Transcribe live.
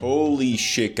Holy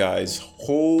shit, guys.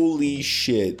 Holy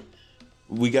shit.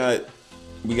 We got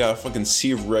a fucking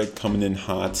sea of red coming in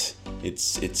hot.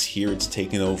 It's here, it's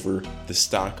taking over the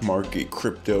stock market,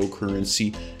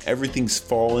 cryptocurrency. Everything's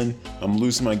falling. I'm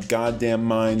losing my goddamn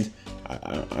mind.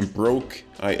 I'm broke.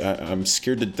 I'm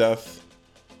scared to death.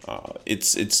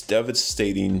 It's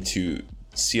devastating to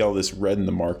see all this red in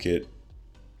the market.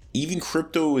 Even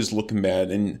crypto is looking bad,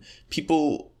 and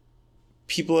people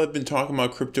have been talking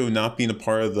about crypto not being a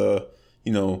part of the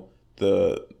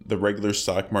regular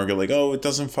stock market. Like, oh, it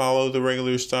doesn't follow the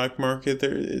regular stock market.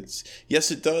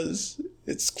 Yes, it does.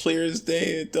 It's clear as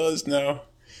day. It does now,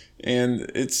 and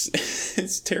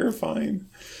it's terrifying.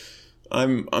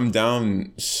 I'm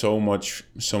down so much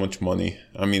money.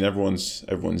 I mean, everyone's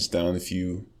down. If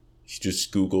you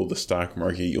just Google the stock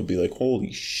market, you'll be like,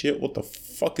 holy shit, what the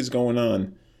fuck is going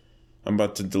on? I'm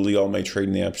about to delete all my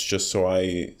trading apps just so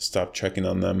I stop checking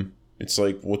on them. It's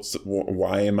like,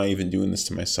 why am I even doing this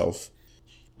to myself?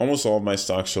 Almost all of my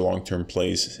stocks are long-term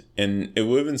plays, and it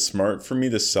would have been smart for me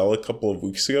to sell a couple of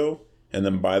weeks ago and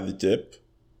then buy the dip.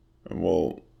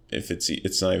 Well, if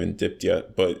it's not even dipped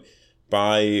yet, but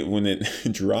buy when it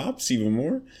drops even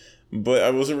more. But I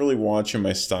wasn't really watching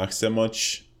my stocks that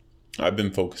much. I've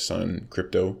been focused on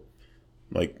crypto,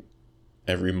 like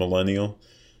every millennial.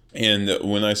 And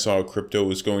when I saw crypto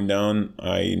was going down,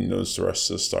 I noticed the rest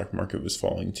of the stock market was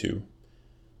falling too.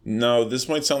 Now, this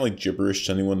might sound like gibberish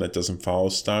to anyone that doesn't follow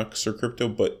stocks or crypto,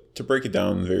 but to break it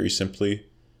down very simply,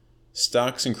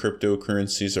 stocks and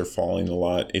cryptocurrencies are falling a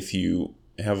lot. If you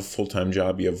have a full-time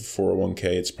job, you have a 401k,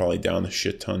 it's probably down a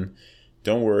shit ton.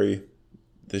 Don't worry,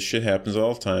 this shit happens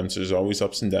all the time. So there's always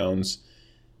ups and downs.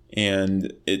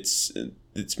 And it's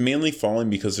mainly falling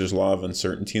because there's a lot of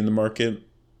uncertainty in the market.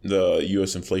 The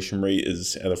U.S. inflation rate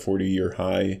is at a 40-year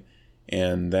high,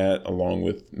 and that, along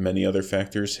with many other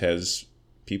factors, has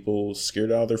people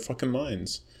scared out of their fucking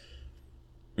minds.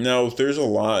 Now, there's a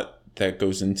lot that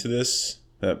goes into this,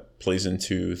 that plays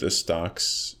into the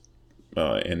stocks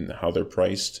and how they're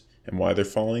priced and why they're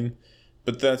falling,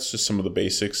 but that's just some of the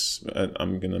basics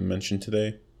I'm going to mention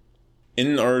today. In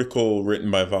an article written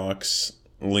by Vox,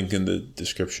 link in the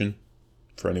description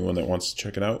for anyone that wants to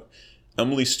check it out,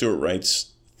 Emily Stewart writes,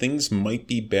 things might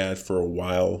be bad for a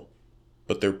while,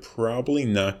 but they're probably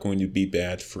not going to be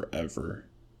bad forever.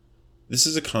 This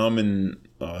is a common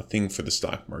thing for the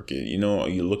stock market. You know,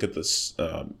 you look at this,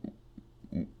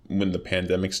 when the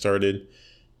pandemic started,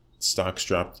 stocks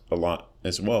dropped a lot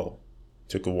as well. It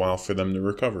took a while for them to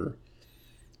recover.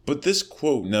 But this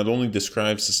quote not only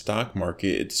describes the stock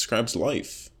market, it describes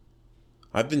life.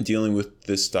 I've been dealing with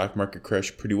this stock market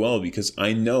crash pretty well because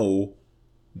I know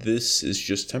this is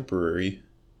just temporary.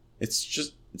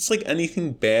 It's like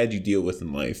anything bad you deal with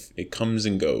in life. It comes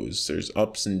and goes. There's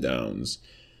ups and downs.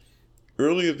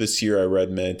 Earlier this year, I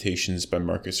read Meditations by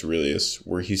Marcus Aurelius,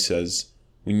 where he says,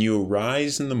 when you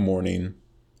arise in the morning,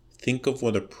 think of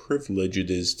what a privilege it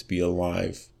is to be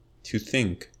alive, to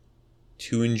think,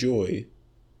 to enjoy,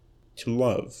 to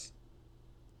love.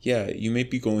 Yeah, you may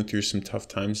be going through some tough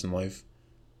times in life,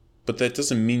 but that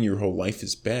doesn't mean your whole life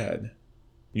is bad.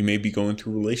 You may be going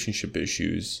through relationship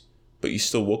issues, but you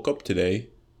still woke up today.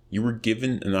 You were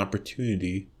given an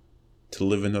opportunity to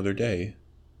live another day.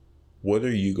 What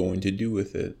are you going to do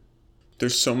with it?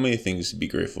 There's so many things to be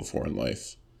grateful for in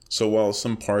life. So while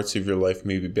some parts of your life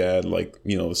may be bad, like,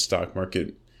 the stock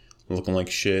market looking like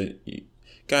shit,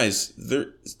 guys,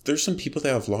 there's some people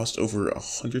that have lost over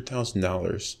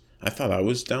 $100,000. I thought I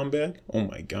was down bad. Oh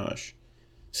my gosh.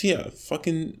 So yeah,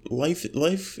 fucking life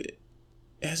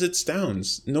has its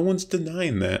downs. No one's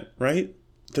denying that, right?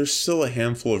 There's still a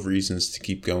handful of reasons to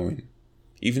keep going.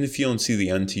 Even if you don't see the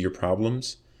end to your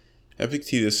problems,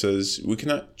 Epictetus says we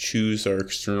cannot choose our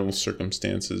external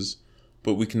circumstances,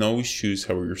 but we can always choose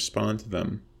how we respond to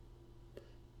them.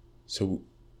 So,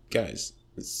 guys,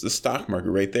 it's the stock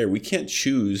market right there. We can't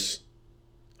choose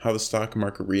how the stock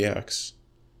market reacts,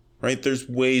 right? There's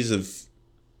ways of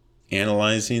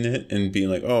analyzing it and being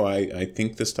like, oh, I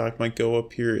think the stock might go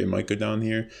up here, it might go down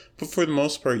here. But for the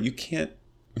most part, you can't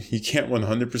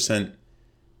 100%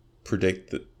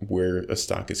 predict where a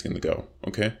stock is going to go,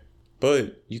 okay?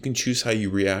 But you can choose how you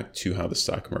react to how the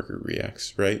stock market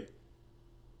reacts, right?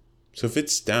 So if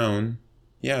it's down,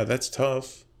 yeah, that's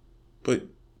tough, but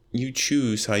you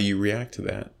choose how you react to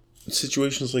that.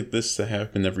 Situations like this that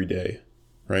happen every day,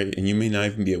 right? And you may not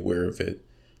even be aware of it.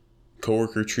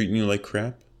 Coworker treating you like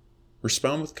crap?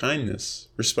 Respond with kindness.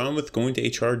 Respond with going to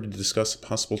HR to discuss a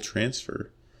possible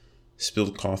transfer.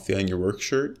 Spilled coffee on your work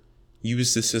shirt?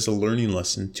 Use this as a learning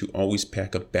lesson to always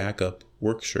pack a backup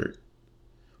work shirt.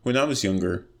 When I was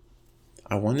younger,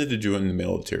 I wanted to join the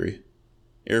military.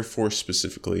 Air Force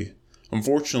specifically.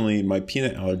 Unfortunately, my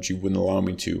peanut allergy wouldn't allow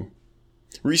me to.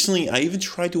 Recently, I even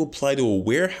tried to apply to a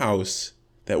warehouse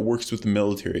that works with the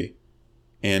military.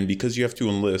 And because you have to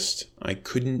enlist, I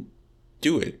couldn't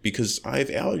do it because I have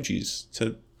allergies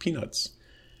to peanuts.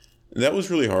 That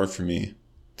was really hard for me.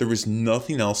 There was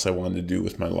nothing else I wanted to do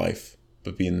with my life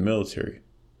but be in the military.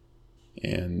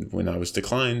 And when I was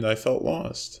declined, I felt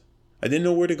lost. I didn't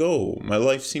know where to go. My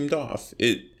life seemed off.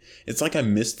 It's like I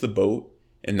missed the boat,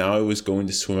 and now I was going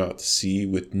to swim out to sea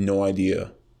with no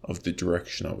idea of the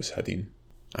direction I was heading.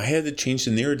 I had to change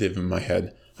the narrative in my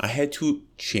head. I had to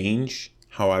change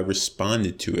how I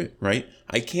responded to it, right?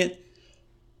 I can't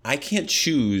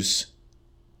choose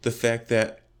the fact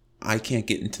that I can't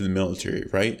get into the military,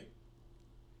 right?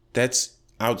 That's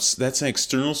an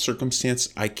external circumstance.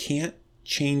 I can't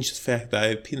change the fact that I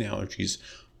have peanut allergies,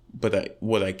 but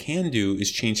what I can do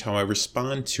is change how I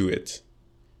respond to it.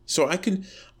 So I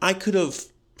could have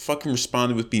fucking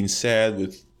responded with being sad,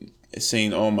 with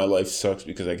saying, oh, my life sucks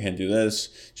because I can't do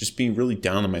this, just being really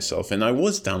down on myself. And I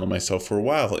was down on myself for a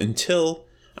while until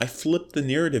I flipped the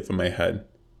narrative in my head,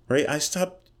 right? I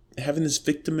stopped having this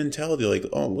victim mentality, like,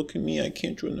 oh, look at me, I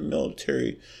can't join the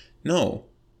military. No,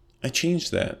 I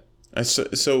changed that.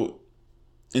 So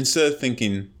instead of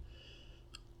thinking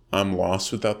I'm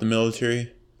lost without the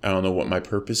military, I don't know what my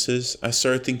purpose is, I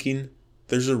started thinking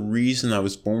there's a reason I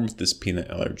was born with this peanut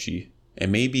allergy,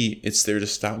 and maybe it's there to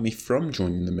stop me from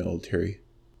joining the military.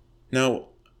 Now,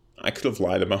 I could have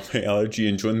lied about my allergy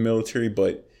and joined the military,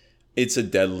 but it's a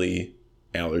deadly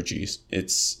allergy.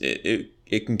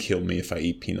 It can kill me if I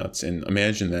eat peanuts. And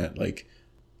imagine that, like,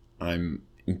 I'm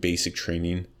in basic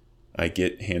training, I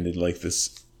get handed like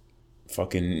this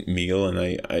fucking meal, and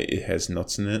it has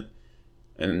nuts in it,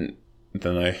 and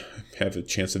then I have a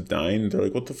chance of dying. They're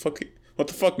like, what the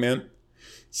fuck, man?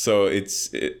 So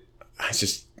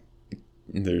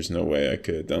there's no way I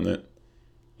could have done it.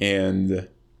 And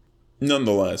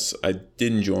nonetheless, I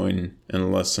didn't join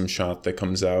unless some shot that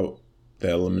comes out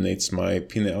that eliminates my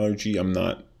peanut allergy. I'm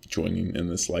not joining in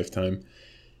this lifetime.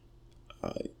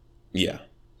 Yeah,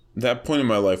 that point in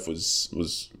my life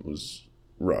was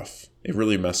rough. It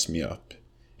really messed me up.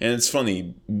 And it's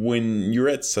funny, when you're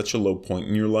at such a low point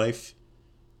in your life,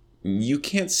 you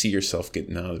can't see yourself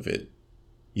getting out of it.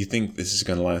 You think this is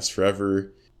going to last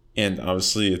forever, and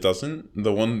obviously it doesn't.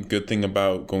 The one good thing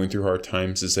about going through hard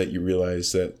times is that you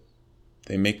realize that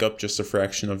they make up just a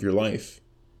fraction of your life.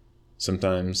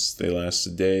 Sometimes they last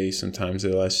a day, sometimes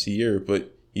they last a year,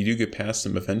 but you do get past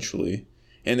them eventually.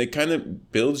 And it kind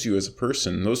of builds you as a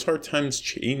person. Those hard times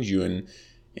change you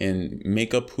and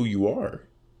make up who you are.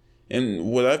 And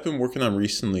what I've been working on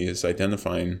recently is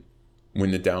identifying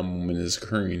when the down moment is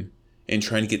occurring and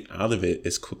trying to get out of it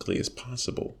as quickly as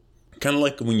possible. Kind of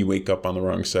like when you wake up on the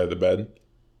wrong side of the bed,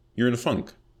 you're in a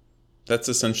funk. That's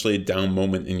essentially a down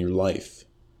moment in your life.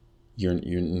 You're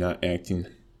not acting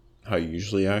how you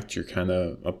usually act. You're kind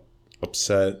of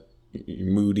upset,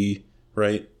 you're moody,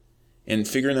 right? And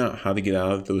figuring out how to get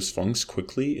out of those funks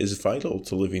quickly is vital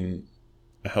to living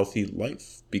a healthy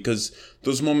life, because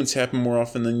those moments happen more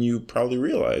often than you probably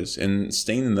realize, and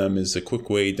staying in them is a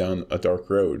quick way down a dark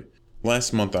road.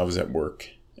 Last month I was at work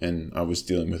and I was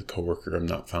dealing with a coworker I'm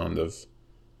not fond of.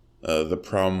 The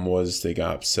problem was they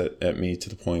got upset at me to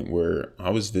the point where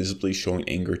I was visibly showing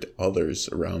anger to others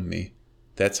around me.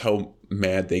 That's how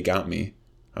mad they got me.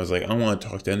 I was like, I don't want to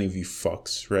talk to any of you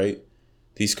fucks, right?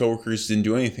 These coworkers didn't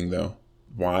do anything though.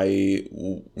 Why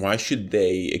should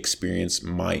they experience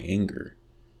my anger?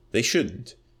 They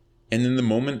shouldn't. And in the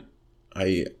moment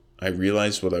I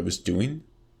realized what I was doing,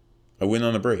 I went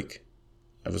on a break.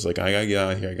 I was like, I gotta get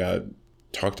out of here. I gotta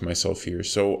talk to myself here.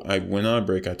 So I went on a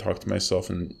break. I talked to myself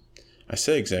and I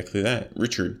said exactly that.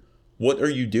 Richard, what are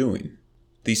you doing?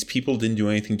 These people didn't do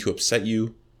anything to upset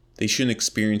you. They shouldn't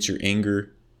experience your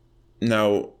anger.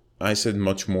 Now, I said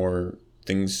much more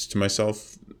things to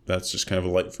myself. That's just kind of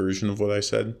a light version of what I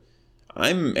said.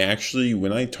 I'm actually,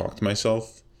 when I talk to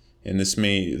myself, and this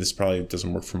probably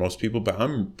doesn't work for most people, but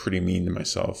I'm pretty mean to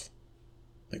myself.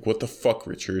 Like, what the fuck,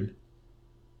 Richard?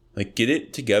 Like, get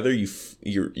it together.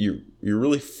 You're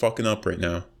really fucking up right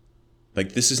now.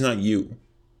 Like, this is not you.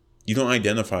 You don't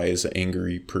identify as an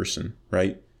angry person,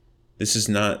 right? This is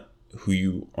not who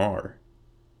you are.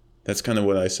 That's kind of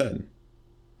what I said.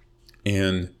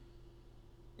 And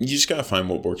you just gotta find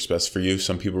what works best for you.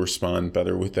 Some people respond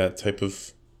better with that type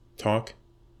of talk.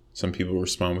 Some people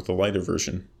respond with the lighter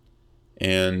version.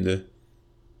 And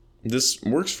this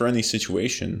works for any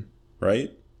situation,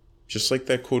 right? Just like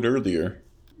that quote earlier.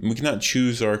 We cannot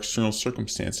choose our external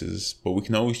circumstances, but we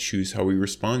can always choose how we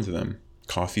respond to them.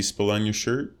 Coffee spilled on your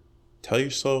shirt? Tell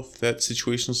yourself that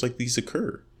situations like these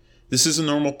occur. This is a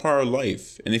normal part of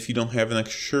life. And if you don't have an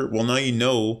extra shirt, well, now you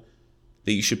know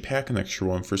that you should pack an extra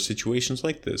one for situations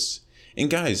like this. And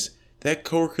guys, that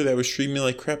coworker that was treating me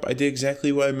like crap, I did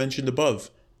exactly what I mentioned above.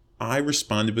 I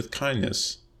responded with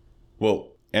kindness.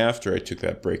 Well, after I took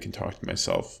that break and talked to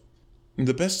myself.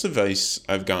 The best advice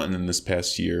I've gotten in this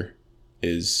past year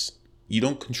is you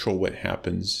don't control what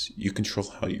happens, you control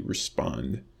how you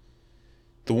respond.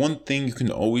 The one thing you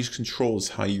can always control is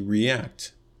how you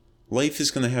react. Life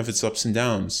is going to have its ups and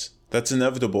downs. That's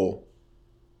inevitable.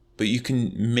 But you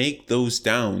can make those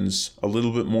downs a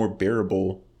little bit more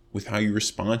bearable with how you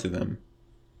respond to them.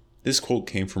 This quote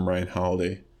came from Ryan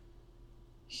Holiday.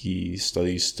 He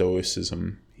studies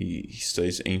Stoicism. He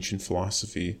studies ancient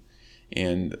philosophy.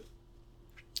 And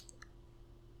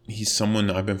he's someone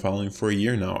I've been following for a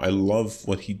year now. I love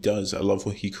what he does. I love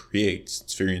what he creates.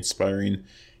 It's very inspiring,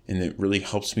 and it really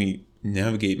helps me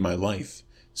navigate my life.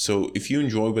 So if you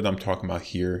enjoy what I'm talking about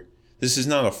here, this is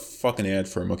not a fucking ad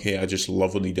for him, okay? I just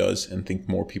love what he does and think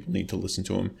more people need to listen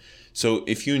to him. So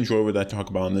if you enjoy what I talk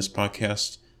about on this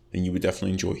podcast, then you would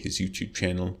definitely enjoy his YouTube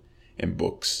channel and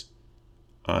books.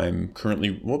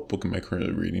 What book am I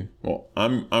currently reading? Well,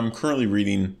 I'm currently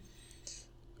reading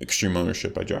Extreme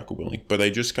Ownership by Jocko Willink, but I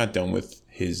just got done with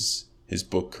his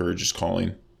book Courage is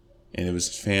Calling, and it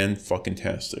was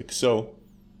fan-fucking-tastic. So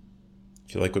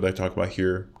if you like what I talk about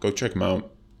here, go check him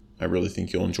out. I really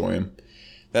think you'll enjoy him.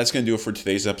 That's going to do it for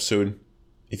today's episode.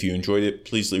 If you enjoyed it,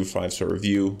 please leave a 5-star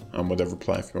review on whatever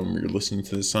platform you're listening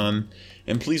to this on,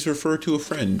 and please refer to a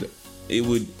friend. It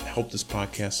would help this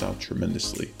podcast out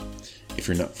tremendously. If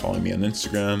you're not following me on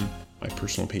Instagram, my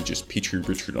personal page is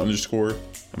PetrieRichard_,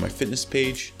 and my fitness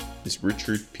page is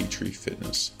Richard Petrie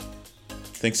Fitness.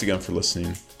 Thanks again for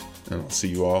listening, and I'll see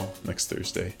you all next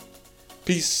Thursday.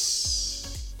 Peace!